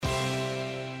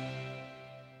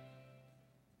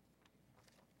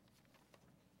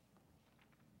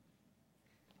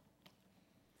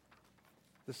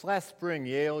This last spring,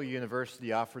 Yale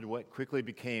University offered what quickly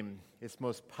became its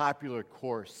most popular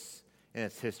course in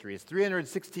its history. It's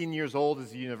 316 years old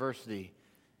as a university,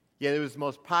 yet it was the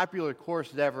most popular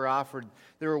course it ever offered.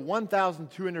 There were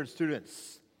 1,200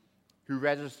 students who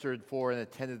registered for and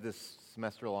attended this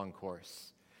semester-long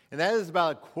course. And that is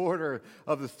about a quarter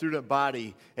of the student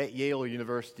body at Yale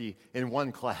University in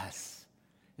one class.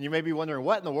 And you may be wondering,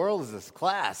 what in the world is this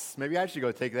class? Maybe I should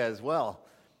go take that as well.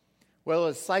 Well,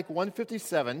 it's Psych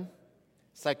 157,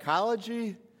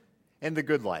 Psychology, and the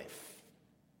Good Life.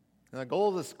 And the goal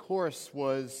of this course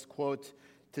was, quote,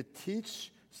 to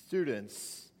teach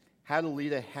students how to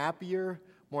lead a happier,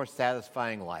 more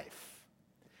satisfying life.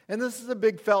 And this is a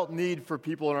big felt need for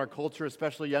people in our culture,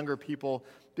 especially younger people,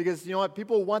 because you know what?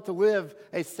 People want to live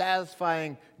a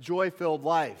satisfying, joy-filled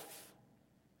life.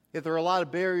 Yet there are a lot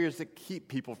of barriers that keep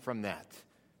people from that.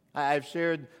 I've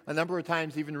shared a number of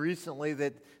times, even recently,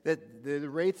 that the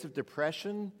rates of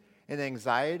depression and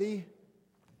anxiety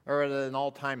are at an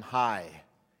all-time high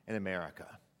in America.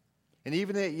 And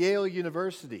even at Yale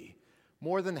University,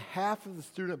 more than half of the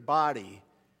student body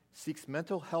seeks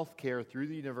mental health care through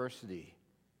the university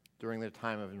during their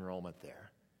time of enrollment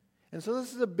there. And so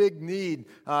this is a big need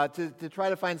to try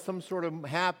to find some sort of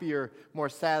happier, more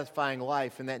satisfying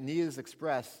life, and that need is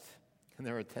expressed in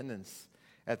their attendance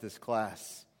at this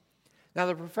class. Now,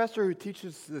 the professor who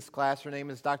teaches this class, her name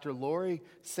is Dr. Lori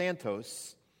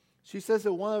Santos. She says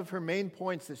that one of her main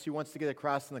points that she wants to get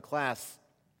across in the class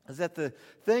is that the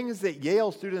things that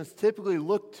Yale students typically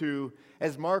look to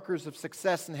as markers of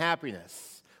success and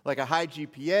happiness, like a high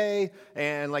GPA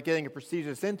and like getting a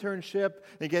prestigious internship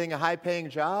and getting a high-paying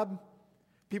job,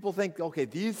 people think, okay,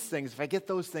 these things, if I get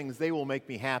those things, they will make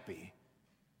me happy.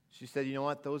 She said, you know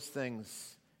what? Those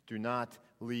things do not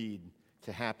lead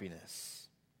to happiness.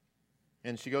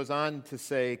 And she goes on to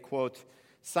say, quote,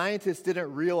 scientists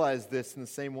didn't realize this in the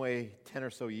same way 10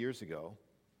 or so years ago.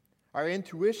 Our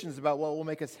intuitions about what will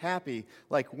make us happy,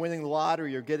 like winning the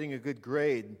lottery or getting a good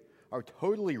grade, are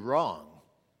totally wrong.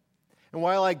 And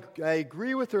while I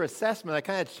agree with her assessment, I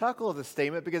kind of chuckle at the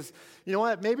statement because, you know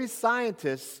what, maybe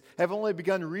scientists have only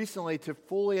begun recently to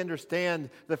fully understand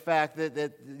the fact that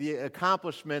the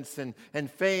accomplishments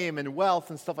and fame and wealth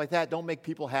and stuff like that don't make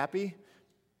people happy.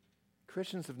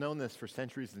 Christians have known this for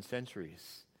centuries and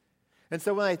centuries. And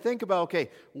so when I think about, okay,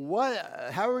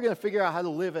 how are we going to figure out how to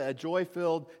live a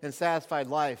joy-filled and satisfied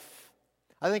life?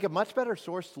 I think a much better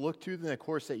source to look to than a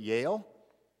course at Yale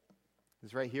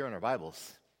is right here in our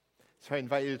Bibles. So I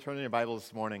invite you to turn in your Bibles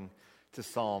this morning to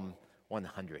Psalm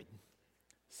 100.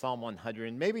 Psalm 100.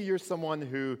 And maybe you're someone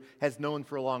who has known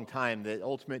for a long time that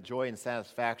ultimate joy and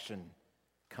satisfaction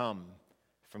come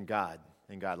from God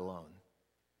and God alone.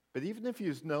 But even if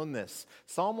you've known this,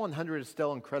 Psalm 100 is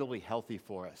still incredibly healthy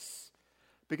for us.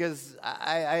 Because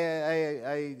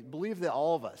I believe that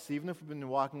all of us, even if we've been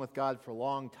walking with God for a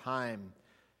long time,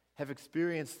 have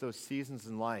experienced those seasons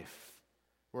in life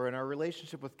where in our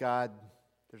relationship with God,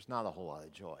 there's not a whole lot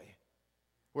of joy.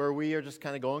 Where we are just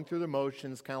kind of going through the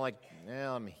motions, kind of like,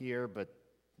 I'm here, but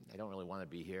I don't really want to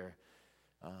be here.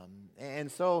 And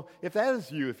so if that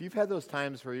is you, if you've had those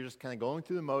times where you're just kind of going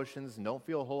through the motions and don't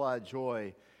feel a whole lot of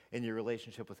joy in your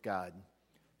relationship with God,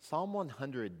 Psalm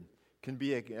 100 can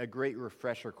be a great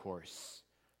refresher course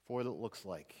for what it looks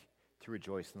like to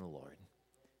rejoice in the Lord.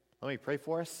 Let me pray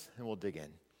for us, and we'll dig in.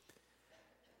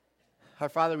 Our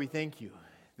Father, we thank you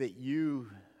that you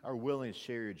are willing to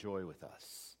share your joy with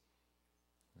us.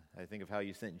 I think of how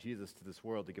you sent Jesus to this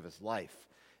world to give us life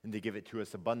and to give it to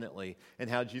us abundantly, and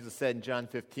how Jesus said in John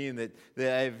 15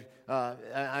 that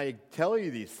I tell you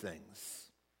these things.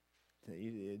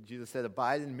 Jesus said,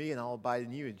 abide in me and I'll abide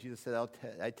in you. And Jesus said,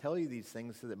 I tell you these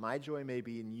things so that my joy may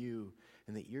be in you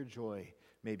and that your joy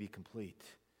may be complete.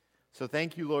 So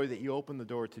thank you, Lord, that you open the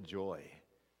door to joy.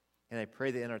 And I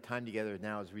pray that in our time together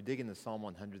now, as we dig into Psalm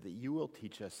 100, that you will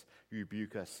teach us,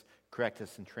 rebuke us, correct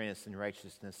us, and train us in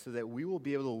righteousness so that we will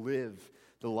be able to live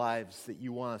the lives that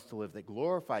you want us to live, that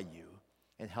glorify you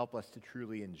and help us to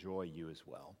truly enjoy you as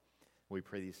well. We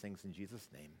pray these things in Jesus'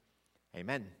 name.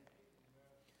 Amen.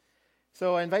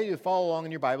 So I invite you to follow along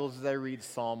in your Bibles as I read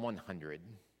Psalm 100. It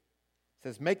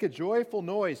says, make a joyful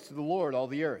noise to the Lord, all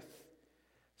the earth.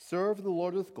 Serve the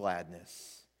Lord with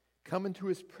gladness. Come into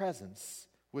his presence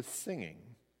with singing.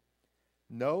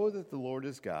 Know that the Lord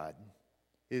is God.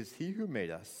 It is he who made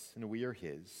us, and we are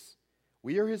his.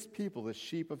 We are his people, the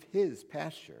sheep of his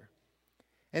pasture.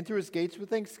 Enter his gates with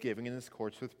thanksgiving and his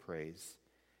courts with praise.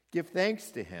 Give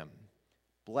thanks to him.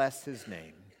 Bless his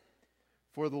name.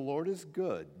 For the Lord is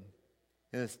good,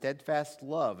 and his steadfast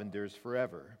love endures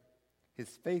forever. His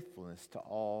faithfulness to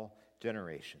all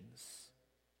generations.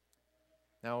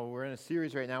 Now, we're in a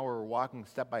series right now where we're walking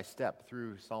step by step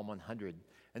through Psalm 100.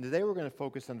 And today we're going to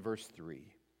focus on verse 3.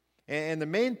 And the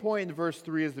main point in verse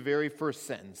 3 is the very first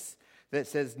sentence that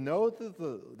says, "Know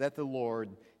that the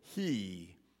Lord,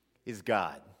 He is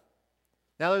God."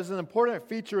 Now, there's an important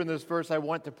feature in this verse I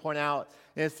want to point out,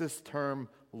 and it's this term,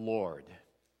 Lord.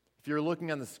 If you're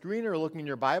looking on the screen or looking in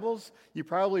your Bibles, you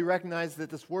probably recognize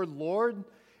that this word Lord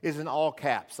is in all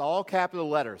caps, all capital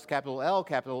letters, capital L,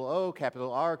 capital O,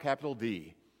 capital R, capital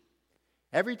D.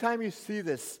 Every time you see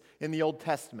this in the Old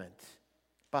Testament,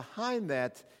 behind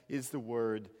that is the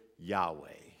word Yahweh.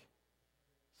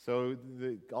 So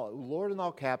the Lord in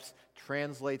all caps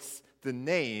translates the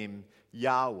name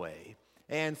Yahweh.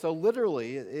 And so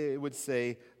literally it would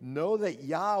say, know that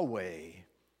Yahweh,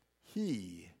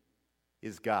 He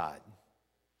is God.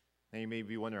 Now you may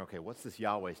be wondering, okay, what's this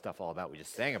Yahweh stuff all about? We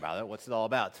just sang about it. What's it all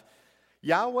about?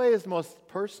 Yahweh is the most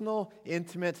personal,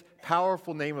 intimate,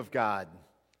 powerful name of God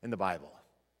in the Bible.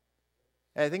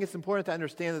 And I think it's important to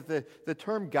understand that the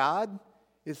term God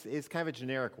is kind of a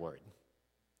generic word.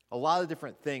 A lot of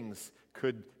different things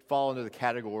could fall under the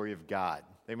category of God.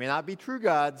 They may not be true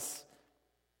gods,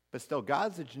 but still,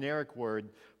 God's a generic word.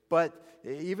 But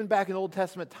even back in Old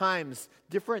Testament times,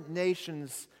 different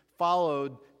nations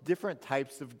followed different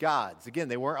types of gods. Again,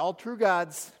 they weren't all true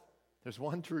gods. There's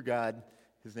one true God.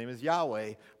 His name is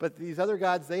Yahweh. But these other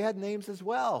gods, they had names as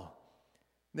well.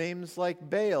 Names like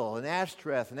Baal and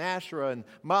Ashtoreth and Asherah and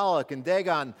Moloch and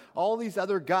Dagon. All these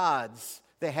other gods,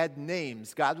 they had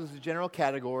names. God was a general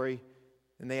category,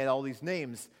 and they had all these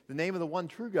names. The name of the one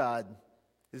true God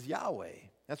is Yahweh.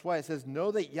 That's why it says,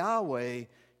 know that Yahweh,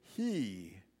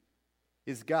 He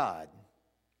is God.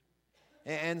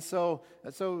 And so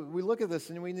we look at this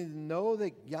and we need to know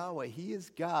that Yahweh, He is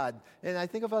God. And I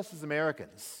think of us as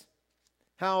Americans.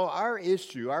 How our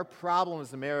issue, our problem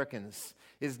as Americans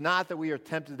is not that we are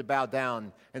tempted to bow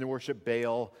down and worship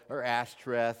Baal or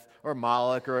Ashtoreth or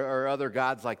Moloch or other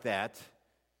gods like that.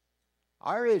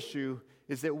 Our issue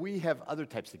is that we have other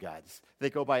types of gods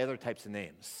that go by other types of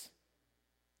names.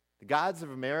 The gods of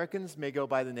Americans may go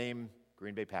by the name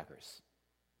Green Bay Packers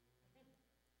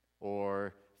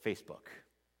or Facebook,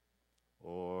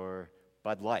 or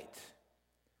Bud Light,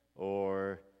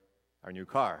 or our new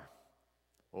car,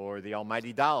 or the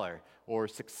almighty dollar, or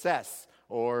success,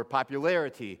 or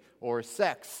popularity, or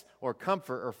sex, or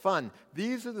comfort, or fun.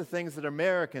 These are the things that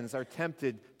Americans are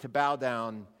tempted to bow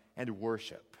down and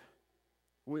worship.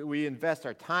 We invest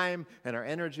our time and our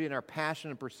energy and our passion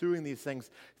in pursuing these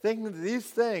things, thinking that these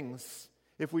things,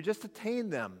 if we just attain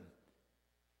them,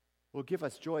 will give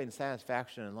us joy and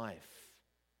satisfaction in life.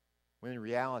 When in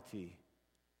reality,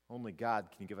 only God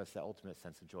can give us that ultimate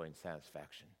sense of joy and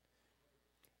satisfaction.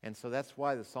 And so that's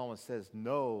why the psalmist says,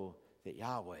 know that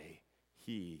Yahweh,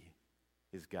 He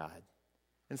is God.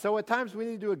 And so at times we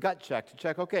need to do a gut check to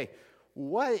check, okay,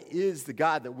 what is the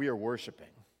God that we are worshiping?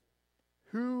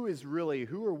 Who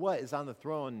or what is on the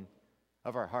throne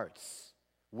of our hearts?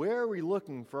 Where are we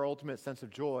looking for our ultimate sense of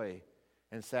joy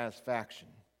and satisfaction?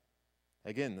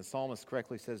 Again, the psalmist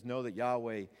correctly says, know that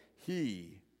Yahweh,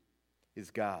 He is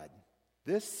God.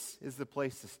 This is the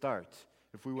place to start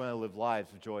if we want to live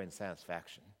lives of joy and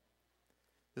satisfaction.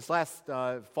 This last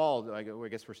fall, I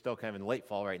guess we're still kind of in late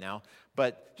fall right now,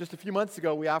 but just a few months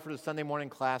ago, we offered a Sunday morning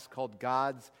class called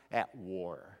Gods at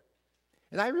War.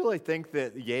 And I really think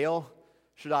that Yale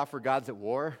should offer Gods at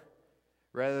War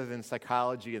rather than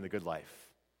Psychology and the Good Life,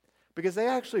 because they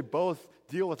actually both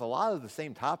deal with a lot of the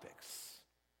same topics.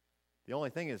 The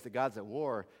only thing is that Gods at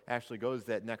War actually goes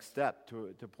that next step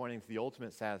to pointing to the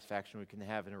ultimate satisfaction we can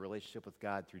have in a relationship with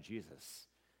God through Jesus.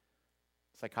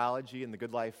 Psychology and the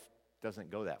Good Life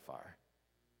doesn't go that far.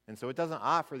 And so it doesn't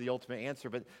offer the ultimate answer.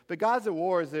 But Gods at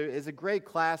War is a great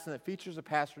class, and it features a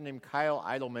pastor named Kyle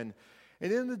Idleman.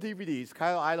 And in the DVDs,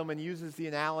 Kyle Idleman uses the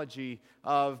analogy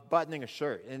of buttoning a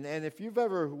shirt. And if you've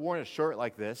ever worn a shirt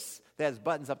like this that has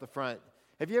buttons up the front,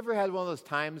 have you ever had one of those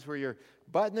times where you're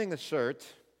buttoning the shirt,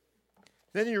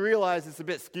 then you realize it's a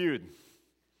bit skewed?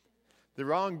 The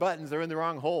wrong buttons are in the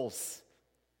wrong holes.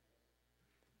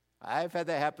 I've had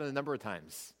that happen a number of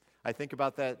times. I think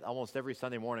about that almost every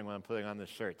Sunday morning when I'm putting on this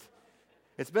shirt.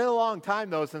 It's been a long time,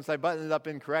 though, since I buttoned it up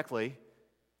incorrectly.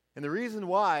 And the reason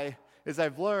why is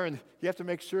I've learned you have to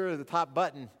make sure the top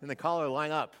button and the collar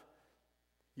line up.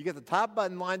 You get the top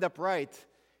button lined up right,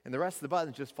 and the rest of the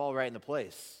buttons just fall right into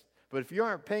place. But if you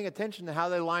aren't paying attention to how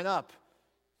they line up,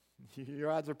 your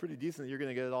odds are pretty decent that you're going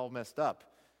to get it all messed up.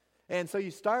 And so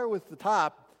you start with the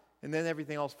top, and then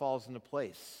everything else falls into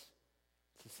place.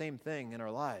 It's the same thing in our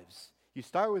lives. You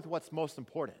start with what's most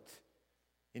important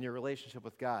in your relationship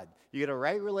with God. You get a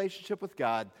right relationship with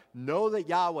God, know that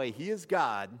Yahweh, He is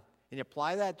God, and you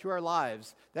apply that to our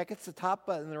lives, that gets the top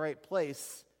button in the right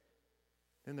place,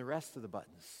 then the rest of the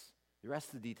buttons, the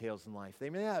rest of the details in life, they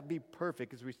may not be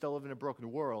perfect because we still live in a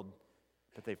broken world,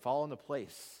 but they fall into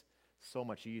place so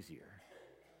much easier.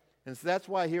 And so that's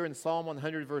why here in Psalm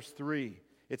 100, verse 3,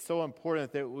 it's so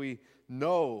important that we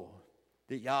know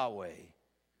that Yahweh,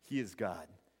 He is God.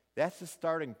 That's the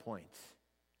starting point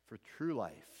for true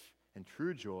life and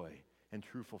true joy and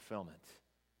true fulfillment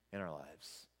in our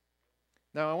lives.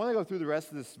 Now, I want to go through the rest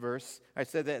of this verse. I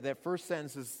said that first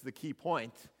sentence is the key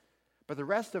point, but the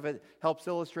rest of it helps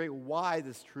illustrate why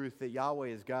this truth that Yahweh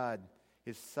is God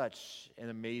is such an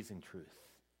amazing truth.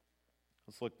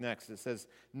 Let's look next. It says,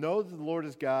 "Know that the Lord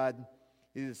is God.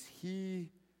 It is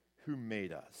He who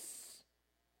made us."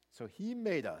 So He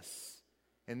made us,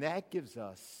 and that gives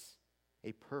us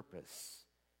a purpose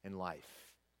in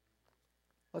life.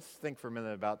 Let's think for a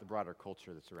minute about the broader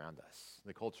culture that's around us,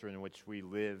 the culture in which we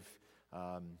live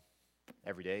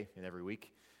every day and every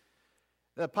week.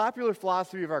 The popular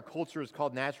philosophy of our culture is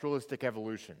called naturalistic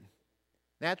evolution.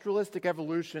 Naturalistic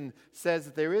evolution says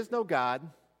that there is no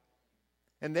God,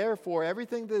 and therefore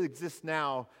everything that exists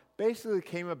now basically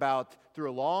came about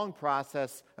through a long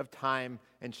process of time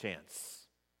and chance.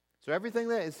 So everything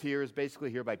that is here is basically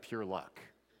here by pure luck.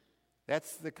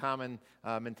 That's the common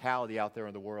mentality out there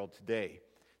in the world today.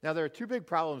 Now, there are two big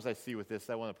problems I see with this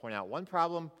that I want to point out. One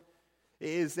problem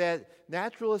is that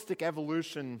naturalistic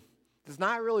evolution does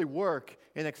not really work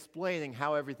in explaining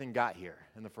how everything got here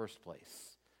in the first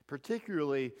place.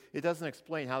 Particularly, it doesn't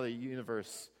explain how the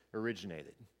universe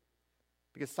originated.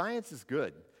 Because science is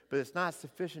good, but it's not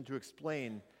sufficient to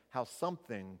explain how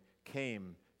something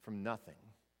came from nothing.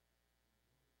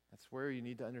 That's where you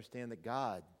need to understand that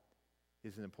God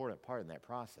is an important part in that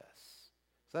process.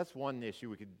 So that's one issue.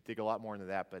 We could dig a lot more into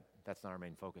that, but that's not our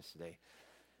main focus today.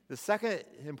 The second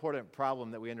important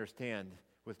problem that we understand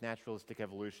with naturalistic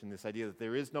evolution, this idea that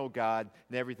there is no God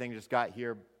and everything just got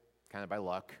here kind of by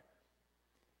luck,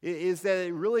 is that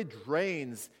it really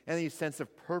drains any sense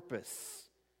of purpose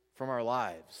from our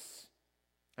lives.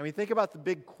 I mean, think about the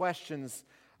big questions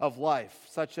of life,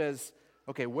 such as,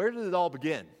 okay, where did it all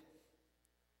begin?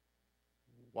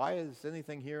 Why is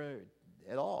anything here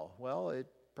at all? Well, it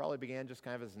probably began just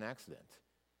kind of as an accident.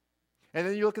 And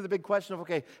then you look at the big question of,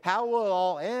 okay, how will it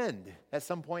all end at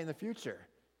some point in the future?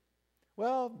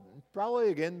 Well,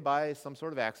 probably again by some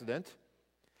sort of accident.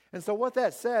 And so what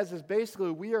that says is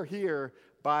basically we are here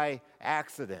by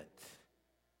accident.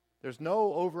 There's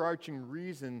no overarching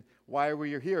reason why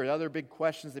we are here. And other big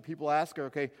questions that people ask are,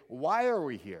 okay, why are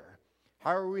we here?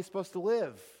 How are we supposed to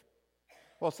live?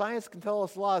 Well, science can tell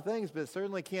us a lot of things, but it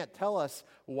certainly can't tell us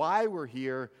why we're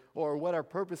here or what our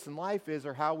purpose in life is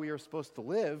or how we are supposed to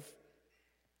live.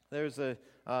 There's a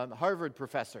Harvard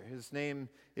professor. His name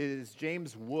is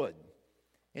James Wood.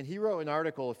 And he wrote an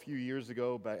article a few years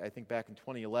ago, I think back in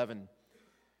 2011.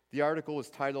 The article was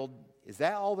titled, "Is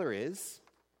That All There Is?"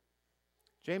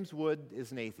 James Wood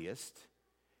is an atheist,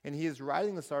 and he is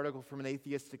writing this article from an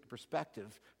atheistic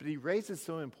perspective, but he raises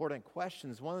some important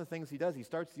questions. One of the things he does, he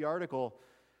starts the article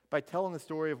by telling the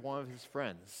story of one of his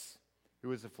friends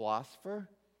who is a philosopher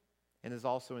and is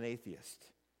also an atheist.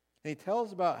 And he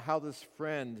tells about how this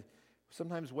friend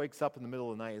sometimes wakes up in the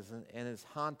middle of the night and is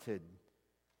haunted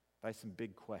by some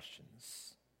big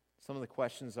questions. Some of the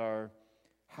questions are,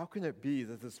 how can it be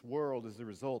that this world is the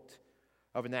result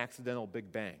of an accidental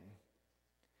Big Bang?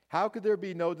 How could there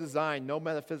be no design, no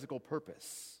metaphysical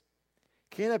purpose?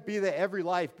 Can it be that every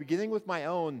life, beginning with my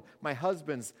own, my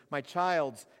husband's, my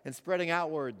child's, and spreading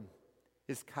outward,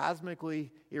 is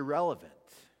cosmically irrelevant?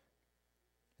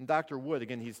 And Dr. Wood,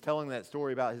 again, he's telling that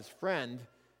story about his friend,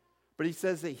 but he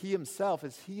says that he himself,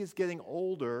 as he is getting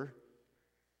older,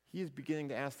 he is beginning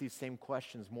to ask these same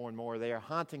questions more and more. They are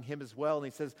haunting him as well, and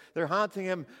he says they're haunting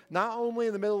him not only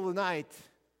in the middle of the night,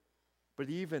 but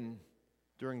even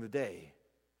during the day.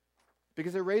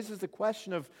 Because it raises the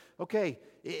question of, okay,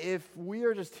 if we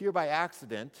are just here by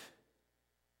accident,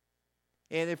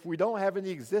 and if we don't have any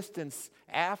existence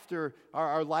after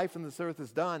our life on this earth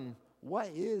is done, what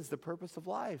is the purpose of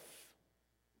life?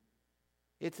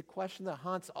 It's a question that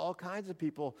haunts all kinds of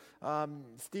people.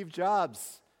 Steve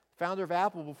Jobs, founder of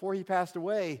Apple, before he passed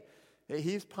away,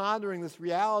 he's pondering this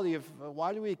reality of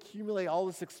why do we accumulate all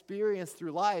this experience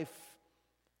through life,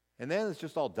 and then it's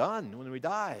just all done when we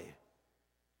die?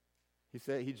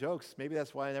 He jokes, maybe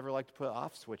that's why I never like to put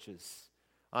off switches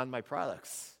on my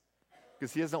products,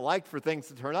 because he doesn't like for things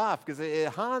to turn off, because it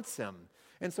haunts him.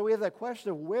 And so we have that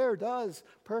question of where does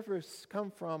purpose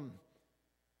come from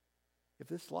if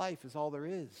this life is all there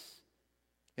is?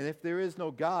 And if there is no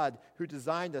God who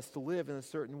designed us to live in a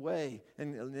certain way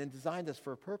and designed us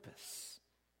for a purpose?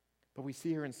 But we see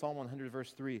here in Psalm 100,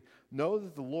 verse 3, know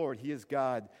that the Lord, He is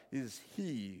God. It is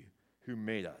He who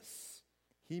made us.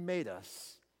 He made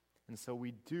us, and so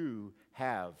we do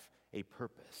have a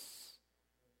purpose.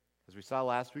 As we saw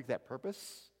last week, that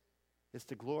purpose is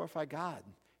to glorify God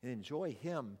and enjoy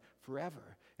Him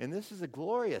forever. And this is a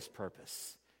glorious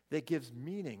purpose that gives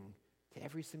meaning to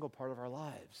every single part of our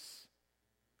lives.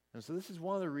 And so this is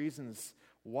one of the reasons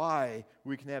why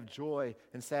we can have joy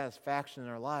and satisfaction in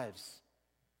our lives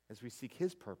as we seek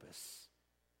His purpose,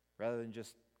 rather than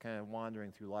just kind of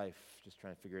wandering through life, just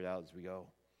trying to figure it out as we go.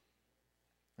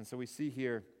 And so we see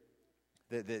here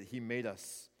that He made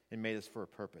us and made us for a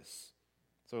purpose.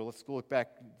 So let's go look back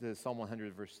to Psalm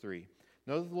 100, verse 3.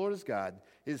 Know that the Lord is God.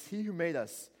 It is He who made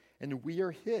us, and we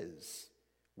are His.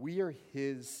 We are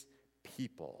His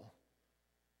people.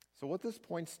 So what this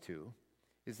points to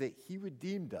is that He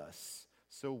redeemed us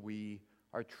so we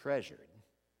are treasured.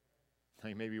 Now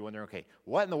you may be wondering, okay,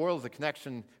 what in the world is the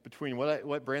connection between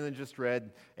what Brandon just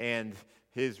read and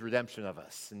His redemption of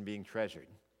us and being treasured?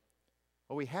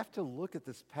 Well, we have to look at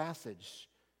this passage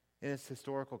in its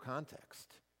historical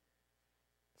context.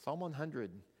 Psalm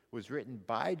 100 was written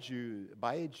by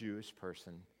a Jewish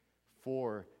person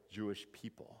for Jewish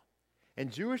people.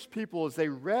 And Jewish people, as they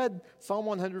read Psalm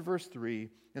 100, verse 3,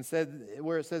 and said,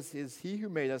 where it says, is He who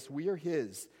made us, we are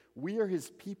His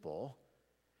people,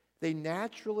 they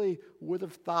naturally would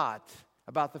have thought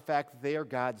about the fact that they are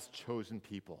God's chosen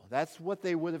people. That's what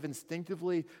they would have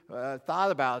instinctively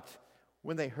thought about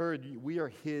when they heard, we are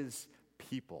His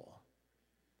people.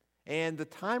 And the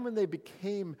time when they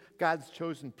became God's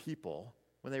chosen people,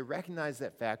 when they recognized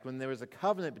that fact, when there was a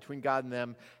covenant between God and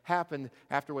them, happened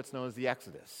after what's known as the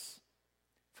Exodus.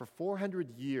 For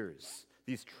 400 years,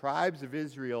 these tribes of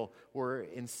Israel were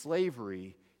in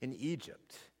slavery in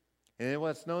Egypt. And in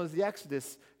what's known as the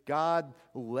Exodus, God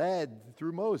led,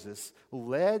 through Moses,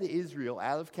 led Israel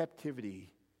out of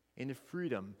captivity into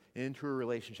freedom and into a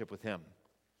relationship with Him.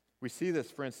 We see this,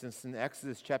 for instance, in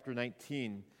Exodus chapter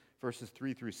 19, verses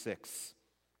 3 through 6.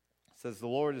 It says, the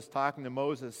Lord is talking to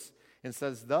Moses and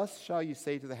says, thus shall you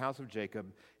say to the house of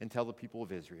Jacob and tell the people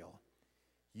of Israel,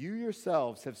 you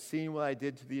yourselves have seen what I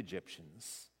did to the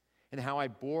Egyptians, and how I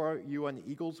bore you on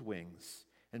eagle's wings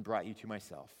and brought you to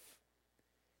myself.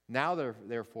 Now,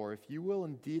 therefore, if you will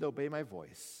indeed obey my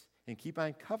voice and keep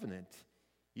my covenant,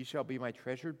 you shall be my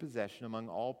treasured possession among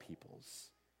all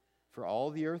peoples. For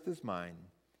all the earth is mine,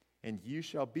 and you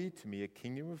shall be to me a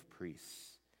kingdom of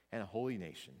priests and a holy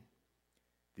nation.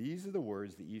 These are the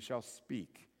words that you shall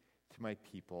speak to my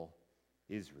people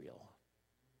Israel.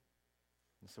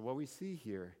 And so what we see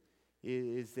here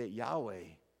is that Yahweh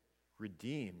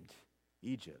redeemed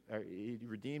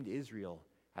redeemed Israel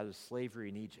out of slavery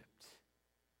in Egypt.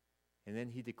 And then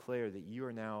He declared that you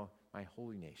are now my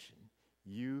holy nation.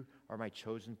 You are my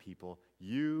chosen people.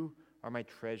 You are my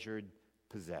treasured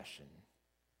possession.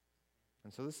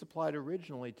 And so this applied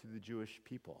originally to the Jewish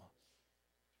people.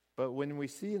 But when we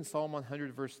see in Psalm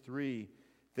 100, verse 3,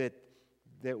 that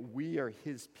we are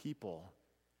His people,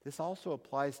 this also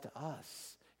applies to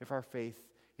us if our faith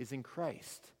is in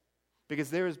Christ. Because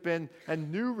there has been a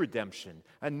new redemption,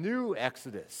 a new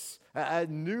exodus, a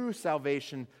new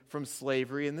salvation from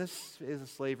slavery, and this is a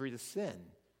slavery to sin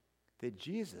that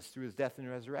Jesus, through His death and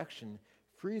resurrection,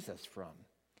 frees us from.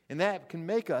 And that can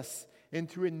make us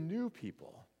into a new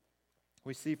people.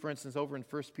 We see, for instance, over in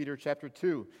 1 Peter chapter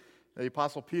 2, the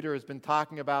Apostle Peter has been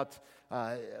talking about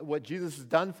what Jesus has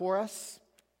done for us.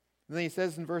 And then he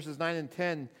says in verses 9 and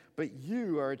 10, but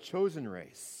you are a chosen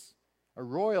race, a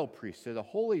royal priesthood, a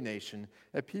holy nation,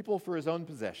 a people for His own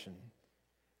possession,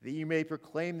 that you may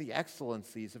proclaim the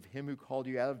excellencies of Him who called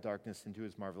you out of darkness into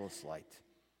His marvelous light.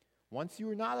 Once you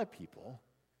were not a people,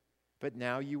 but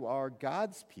now you are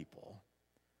God's people.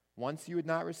 Once you had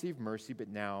not received mercy, but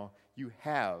now you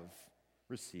have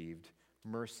received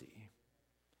mercy.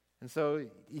 And so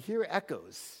you hear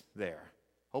echoes there.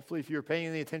 Hopefully, if you're paying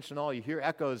any attention at all, you hear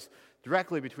echoes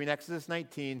directly between Exodus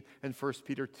 19 and 1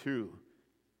 Peter 2.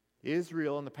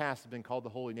 Israel in the past has been called the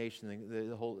holy nation,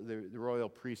 the royal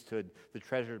priesthood, the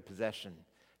treasured possession.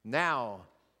 Now,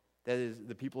 that is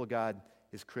the people of God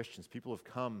is Christians. People have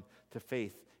come to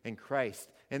faith in Christ.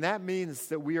 And that means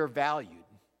that we are valued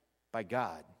by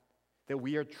God, that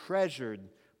we are treasured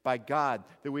by God,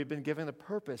 that we've been given a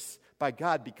purpose by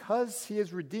God. Because He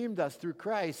has redeemed us through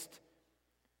Christ,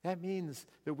 that means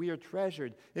that we are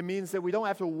treasured. It means that we don't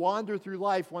have to wander through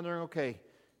life wondering, okay,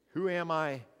 who am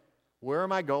I? Where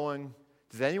am I going?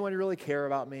 Does anyone really care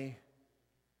about me?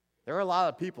 There are a lot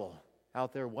of people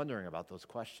out there wondering about those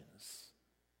questions.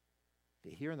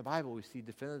 But here in the Bible, we see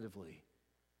definitively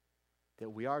that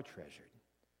we are treasured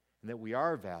and that we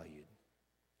are valued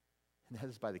and that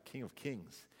is by the King of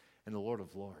Kings and the Lord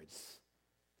of Lords.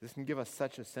 This can give us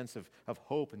such a sense of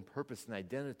hope and purpose and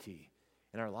identity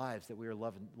in our lives that we are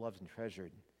loved and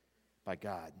treasured by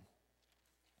God.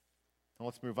 Now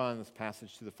let's move on in this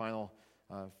passage to the final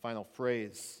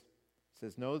phrase. It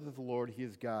says, "Know that the Lord, He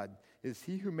is God. It is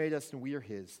He who made us and we are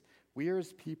His. We are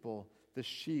His people, the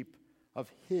sheep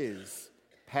of His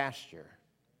pasture."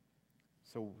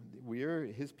 So we are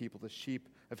His people, the sheep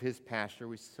of His pasture.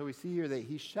 So we see here that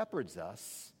He shepherds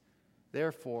us.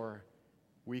 Therefore,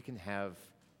 we can have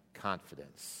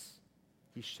confidence.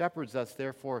 He shepherds us,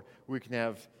 therefore we can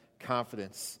have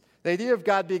confidence. The idea of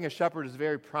God being a shepherd is a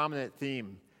very prominent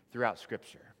theme throughout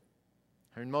Scripture.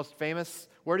 I mean, most famous,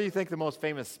 where do you think the most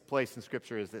famous place in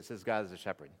Scripture is that says God is a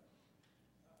shepherd?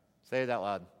 Say it out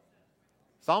loud.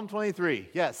 Psalm 23,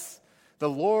 yes. The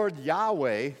Lord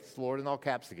Yahweh, it's Lord in all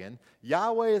caps again,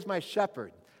 Yahweh is my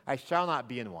shepherd, I shall not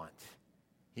be in want.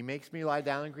 He makes me lie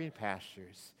down in green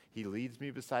pastures. He leads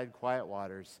me beside quiet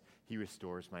waters. He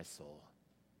restores my soul.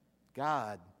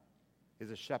 God is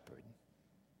a shepherd.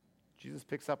 Jesus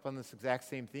picks up on this exact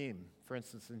same theme. For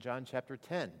instance, in John chapter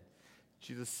 10,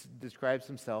 Jesus describes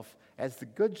himself as the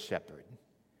good shepherd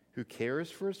who cares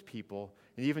for his people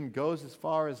and even goes as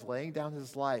far as laying down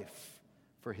his life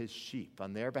for his sheep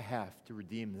on their behalf to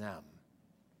redeem them.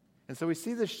 And so we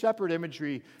see this shepherd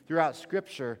imagery throughout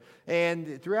Scripture.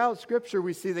 And throughout Scripture,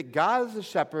 we see that God is the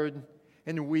shepherd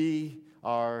and we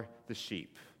are the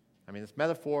sheep. I mean, it's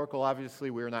metaphorical.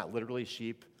 Obviously, we are not literally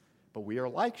sheep, but we are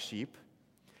like sheep.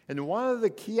 And one of the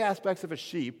key aspects of a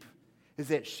sheep is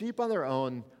that sheep on their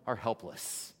own are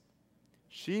helpless.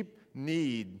 Sheep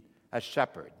need a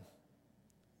shepherd.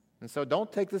 And so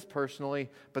don't take this personally,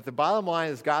 but the bottom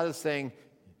line is God is saying,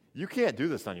 you can't do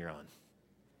this on your own.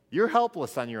 You're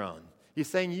helpless on your own. He's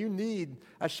saying you need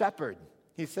a shepherd.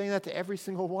 He's saying that to every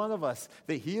single one of us,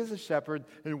 that He is a shepherd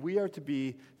and we are to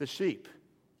be the sheep.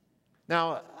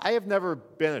 Now, I have never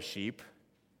been a sheep.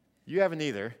 You haven't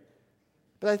either.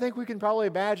 But I think we can probably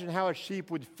imagine how a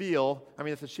sheep would feel. I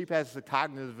mean, if a sheep has the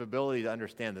cognitive ability to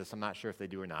understand this, I'm not sure if they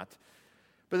do or not.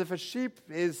 But if a sheep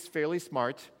is fairly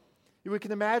smart, we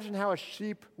can imagine how a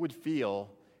sheep would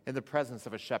feel in the presence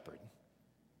of a shepherd.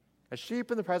 A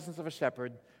sheep in the presence of a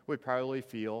shepherd would probably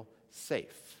feel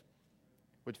safe,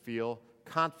 would feel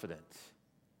confident,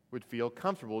 would feel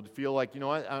comfortable, would feel like, you know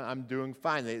what, I'm doing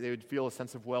fine. They would feel a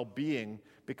sense of well-being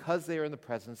because they are in the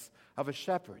presence of a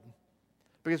shepherd.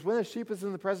 Because when a sheep is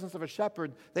in the presence of a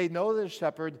shepherd, they know that a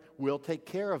shepherd will take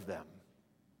care of them.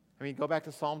 I mean, go back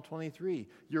to Psalm 23.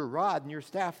 Your rod and your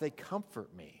staff, they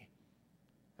comfort me.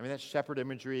 I mean, that's shepherd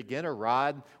imagery again. A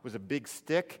rod was a big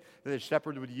stick that a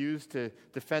shepherd would use to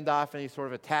fend off any sort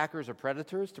of attackers or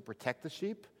predators to protect the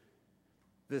sheep.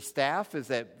 The staff is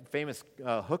that famous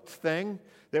hooked thing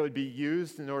that would be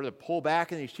used in order to pull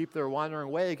back any sheep that are wandering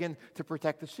away, again, to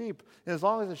protect the sheep. And as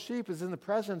long as the sheep is in the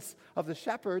presence of the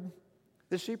shepherd,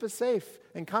 the sheep is safe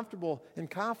and comfortable and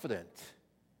confident.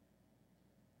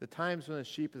 The times when the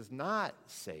sheep is not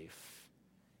safe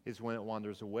is when it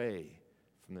wanders away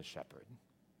from the shepherd.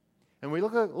 And we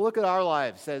look at our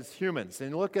lives as humans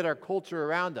and look at our culture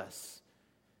around us.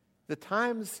 The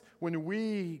times when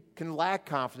we can lack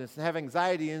confidence and have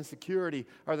anxiety and insecurity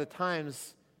are the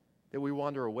times that we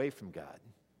wander away from God.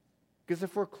 Because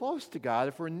if we're close to God,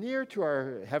 if we're near to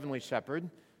our heavenly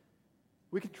shepherd,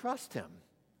 we can trust Him.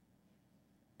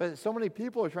 But so many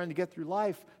people are trying to get through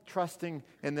life trusting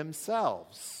in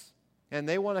themselves. And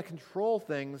they want to control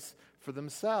things for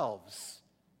themselves.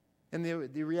 And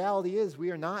the reality is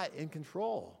we are not in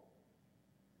control.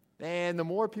 And the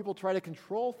more people try to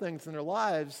control things in their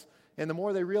lives, and the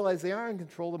more they realize they are in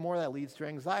control, the more that leads to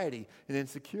anxiety and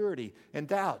insecurity and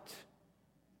doubt.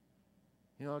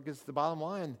 You know, because the bottom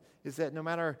line is that no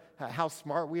matter how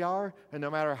smart we are, and no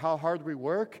matter how hard we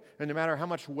work, and no matter how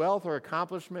much wealth or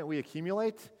accomplishment we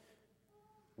accumulate,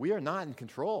 we are not in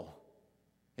control.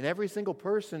 And every single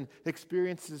person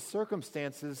experiences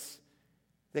circumstances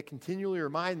that continually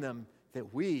remind them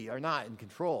that we are not in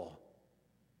control.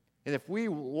 And if we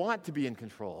want to be in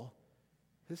control,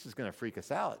 this is going to freak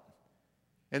us out.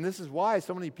 And this is why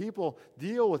so many people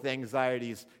deal with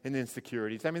anxieties and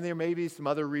insecurities. I mean, there may be some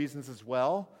other reasons as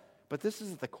well, but this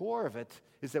is at the core of it,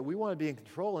 is that we want to be in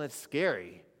control, and it's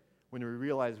scary when we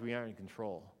realize we aren't in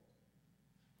control.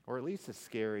 Or at least it's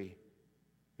scary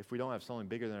if we don't have something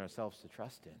bigger than ourselves to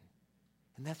trust in.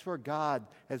 And that's where God,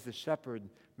 as the shepherd,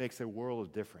 makes a world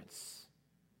of difference.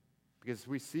 Because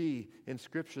we see in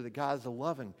Scripture that God is a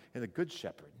loving and a good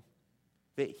shepherd,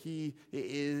 that He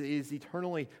is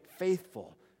eternally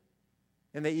faithful,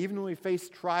 and that even when we face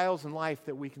trials in life,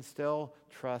 that we can still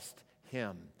trust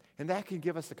Him. And that can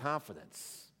give us the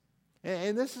confidence.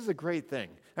 And this is a great thing.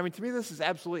 I mean, to me, this is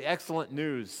absolutely excellent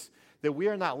news that we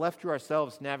are not left to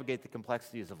ourselves to navigate the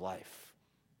complexities of life.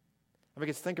 I mean,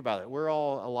 just think about it. We're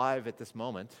all alive at this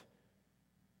moment,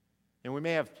 and we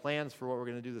may have plans for what we're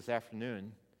going to do this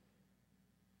afternoon,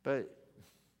 but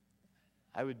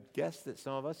I would guess that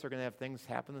some of us are going to have things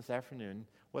happen this afternoon,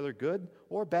 whether good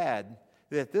or bad,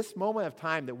 that at this moment of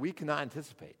time that we cannot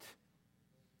anticipate.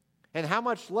 And how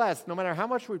much less, no matter how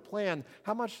much we plan,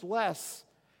 how much less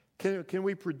can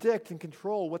we predict and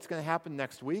control what's going to happen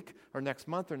next week or next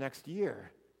month or next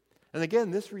year? And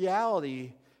again, this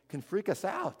reality can freak us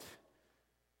out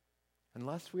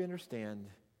unless we understand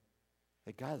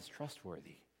that God is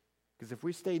trustworthy. Because if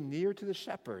we stay near to the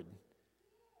shepherd,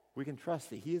 we can trust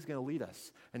that he is going to lead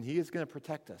us, and he is going to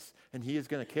protect us, and he is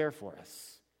going to care for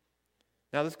us.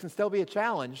 Now, this can still be a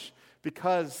challenge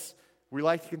because we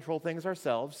like to control things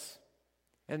ourselves.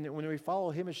 And when we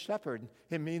follow him as shepherd,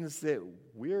 it means that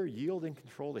we're yielding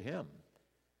control to him.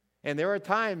 And there are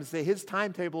times that his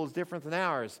timetable is different than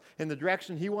ours, and the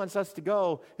direction he wants us to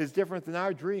go is different than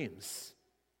our dreams.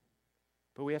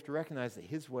 But we have to recognize that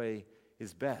his way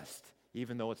is best,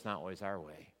 even though it's not always our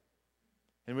way.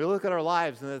 And we look at our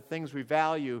lives and the things we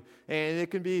value, and it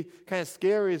can be kind of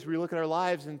scary as we look at our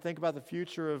lives and think about the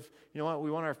future of, you know what, we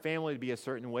want our family to be a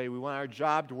certain way. We want our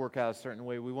job to work out a certain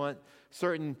way. We want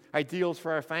certain ideals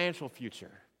for our financial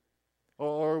future.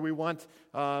 Or we want,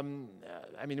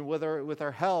 whether with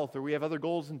our health or we have other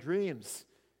goals and dreams.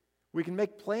 We can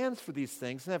make plans for these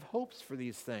things and have hopes for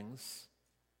these things.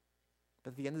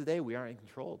 But at the end of the day, we aren't in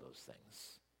control of those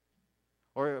things.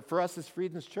 Or for us as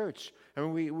Friedens Church, I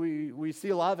mean, we see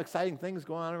a lot of exciting things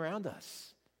going on around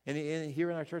us and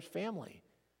here in our church family.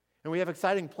 And we have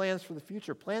exciting plans for the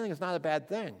future. Planning is not a bad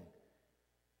thing.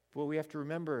 But we have to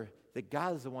remember that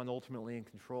God is the one ultimately in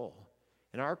control.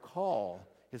 And our call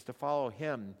is to follow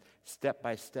him step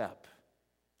by step.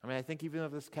 I mean, I think even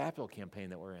of this capital campaign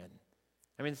that we're in.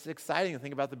 I mean, it's exciting to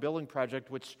think about the building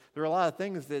project, which there are a lot of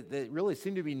things that really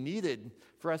seem to be needed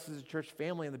for us as a church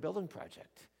family in the building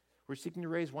project. We're seeking to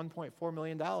raise $1.4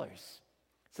 million.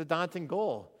 It's a daunting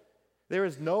goal. There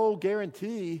is no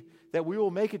guarantee that we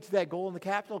will make it to that goal in the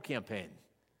capital campaign.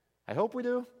 I hope we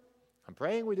do. I'm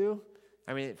praying we do.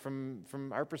 I mean,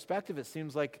 from our perspective, it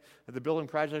seems like the building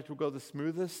project will go the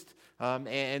smoothest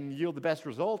and yield the best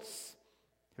results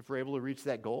if we're able to reach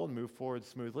that goal and move forward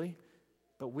smoothly.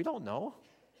 But we don't know.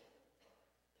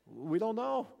 We don't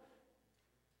know.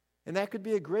 And that could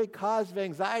be a great cause of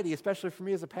anxiety, especially for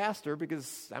me as a pastor,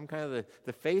 because I'm kind of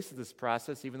the face of this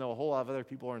process, even though a whole lot of other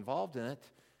people are involved in it.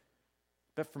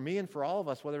 But for me and for all of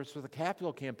us, whether it's with a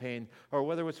capital campaign or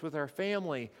whether it's with our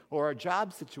family or our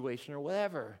job situation or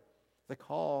whatever, the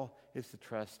call is to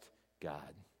trust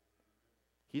God.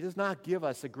 He does not give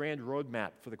us a grand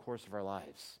roadmap for the course of our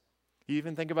lives. You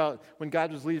even think about when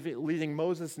God was leading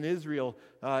Moses and Israel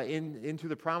into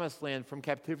the promised land from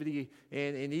captivity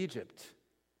in Egypt.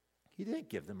 He didn't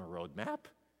give them a roadmap.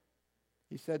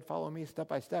 He said, follow me step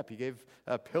by step. He gave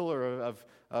a pillar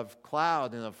of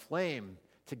cloud and of flame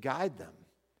to guide them.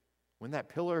 When that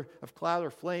pillar of cloud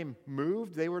or flame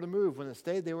moved, they were to move. When it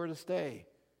stayed, they were to stay.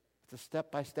 It's a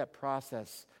step-by-step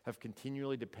process of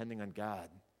continually depending on God.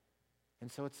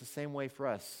 And so it's the same way for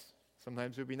us.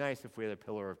 Sometimes it would be nice if we had a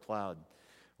pillar of cloud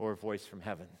or a voice from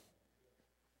heaven.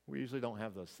 We usually don't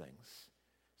have those things.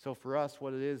 So for us,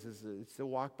 what it is it's a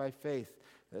walk by faith.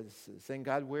 It's saying,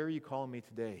 God, where are you calling me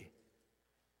today?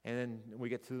 And then we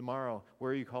get to tomorrow,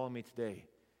 where are you calling me today?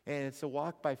 And it's a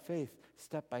walk by faith,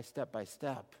 step by step by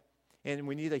step. And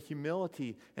we need a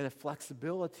humility and a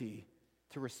flexibility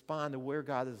to respond to where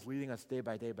God is leading us day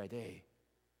by day by day.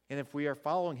 And if we are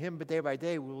following him day by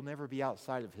day, we will never be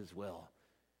outside of his will.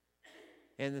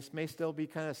 And this may still be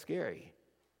kind of scary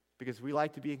because we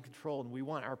like to be in control and we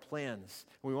want our plans.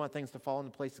 And we want things to fall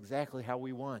into place exactly how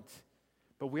we want.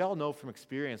 But we all know from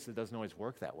experience it doesn't always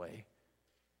work that way.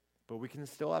 But we can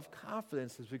still have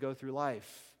confidence as we go through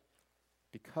life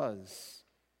because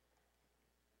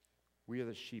we are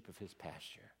the sheep of his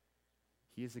pasture.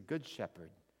 He is a good shepherd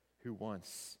who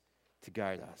wants to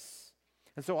guide us.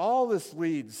 And so all this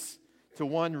leads to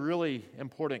one really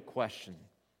important question.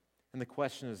 And the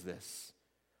question is this: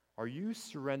 are you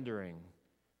surrendering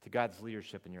to God's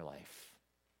leadership in your life?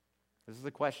 This is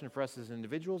a question for us as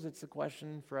individuals. It's a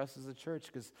question for us as a church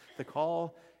because the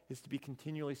call is to be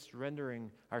continually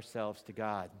surrendering ourselves to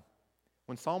God.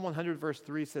 When Psalm 100 verse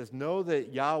 3 says, know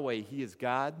that Yahweh, he is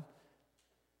God,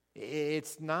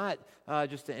 it's not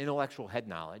just an intellectual head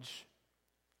knowledge.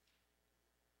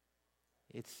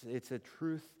 It's a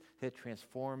truth that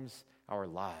transforms our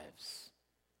lives.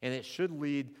 And it should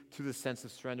lead to the sense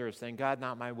of surrender of saying, God,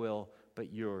 not my will,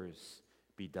 but yours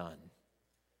be done.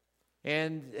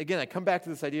 And again, I come back to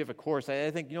this idea of a course.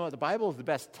 I think, the Bible is the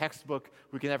best textbook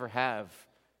we can ever have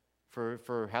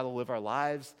for how to live our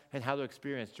lives and how to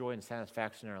experience joy and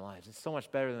satisfaction in our lives. It's so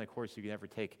much better than a course you can ever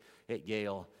take at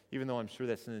Yale, even though I'm sure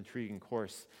that's an intriguing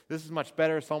course. This is much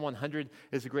better. Psalm 100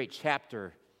 is a great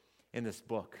chapter in this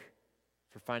book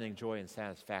for finding joy and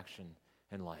satisfaction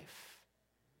in life.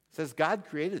 It says God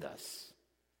created us,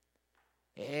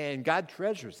 and God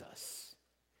treasures us,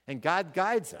 and God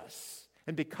guides us.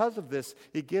 And because of this,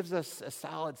 it gives us a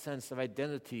solid sense of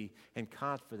identity and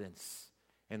confidence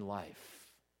in life.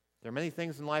 There are many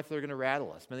things in life that are going to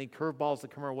rattle us, many curveballs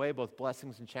that come our way, both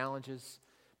blessings and challenges.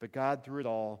 But God, through it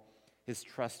all, is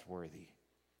trustworthy.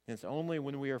 And it's only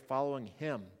when we are following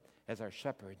Him as our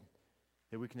shepherd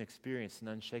that we can experience an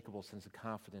unshakable sense of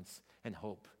confidence and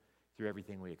hope through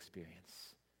everything we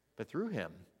experience. But through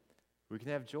Him, we can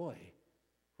have joy.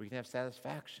 We can have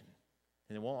satisfaction.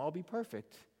 And it won't all be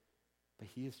perfect, but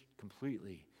He is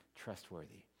completely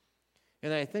trustworthy.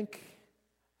 And I think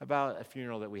about a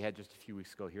funeral that we had just a few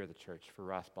weeks ago here at the church for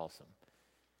Ross Balsam.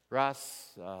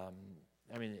 Ross,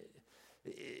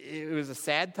 it was a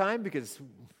sad time because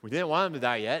we didn't want him to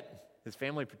die yet, his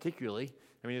family particularly.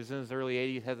 He was in his early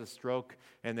 80s, had a stroke,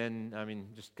 and then,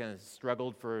 just kind of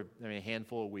struggled for a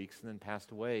handful of weeks and then passed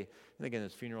away. And again,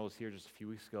 his funeral was here just a few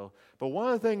weeks ago. But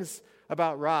one of the things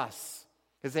about Ross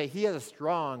is that he had a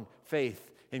strong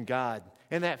faith in God.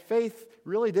 And that faith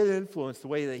really did influence the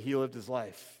way that he lived his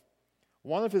life.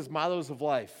 One of his mottos of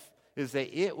life is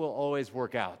that it will always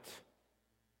work out.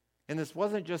 And this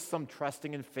wasn't just some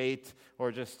trusting in fate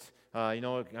or just, I'm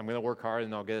going to work hard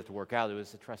and I'll get it to work out. It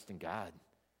was a trust in God.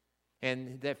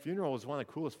 And that funeral was one of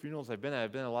the coolest funerals I've been at.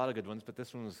 I've been at a lot of good ones, but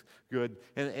this one was good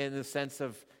in the sense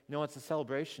of, it's a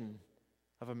celebration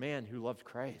of a man who loved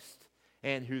Christ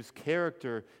and whose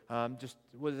character just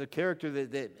was a character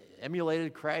that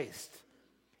emulated Christ.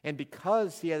 And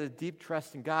because he had a deep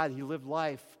trust in God, he lived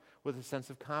life with a sense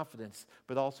of confidence,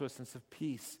 but also a sense of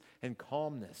peace and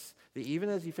calmness. That even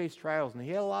as he faced trials, and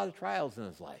he had a lot of trials in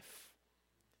his life,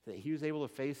 that he was able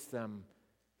to face them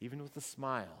even with a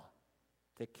smile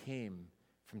that came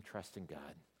from trusting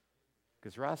God.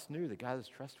 Because Ross knew that God is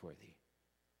trustworthy,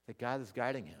 that God is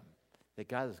guiding him, that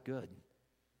God is good.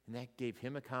 And that gave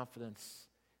him a confidence,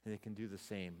 and it can do the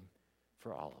same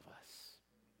for all of us.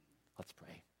 Let's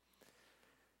pray.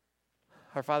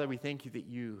 Our Father, we thank you that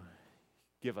you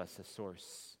give us a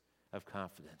source of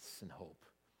confidence and hope.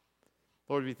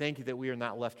 Lord, we thank you that we are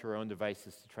not left to our own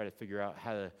devices to try to figure out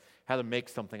how to make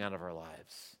something out of our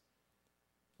lives.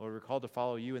 Lord, we're called to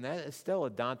follow you, and that is still a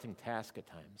daunting task at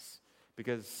times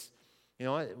because,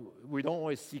 we don't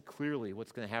always see clearly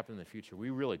what's going to happen in the future. We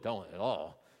really don't at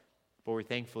all. But we're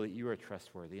thankful that you are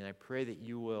trustworthy, and I pray that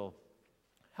you will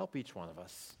help each one of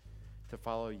us to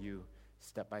follow you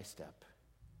step by step,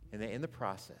 and that in the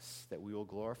process that we will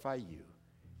glorify you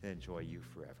and enjoy you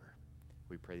forever.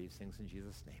 We pray these things in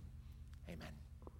Jesus' name. Amen.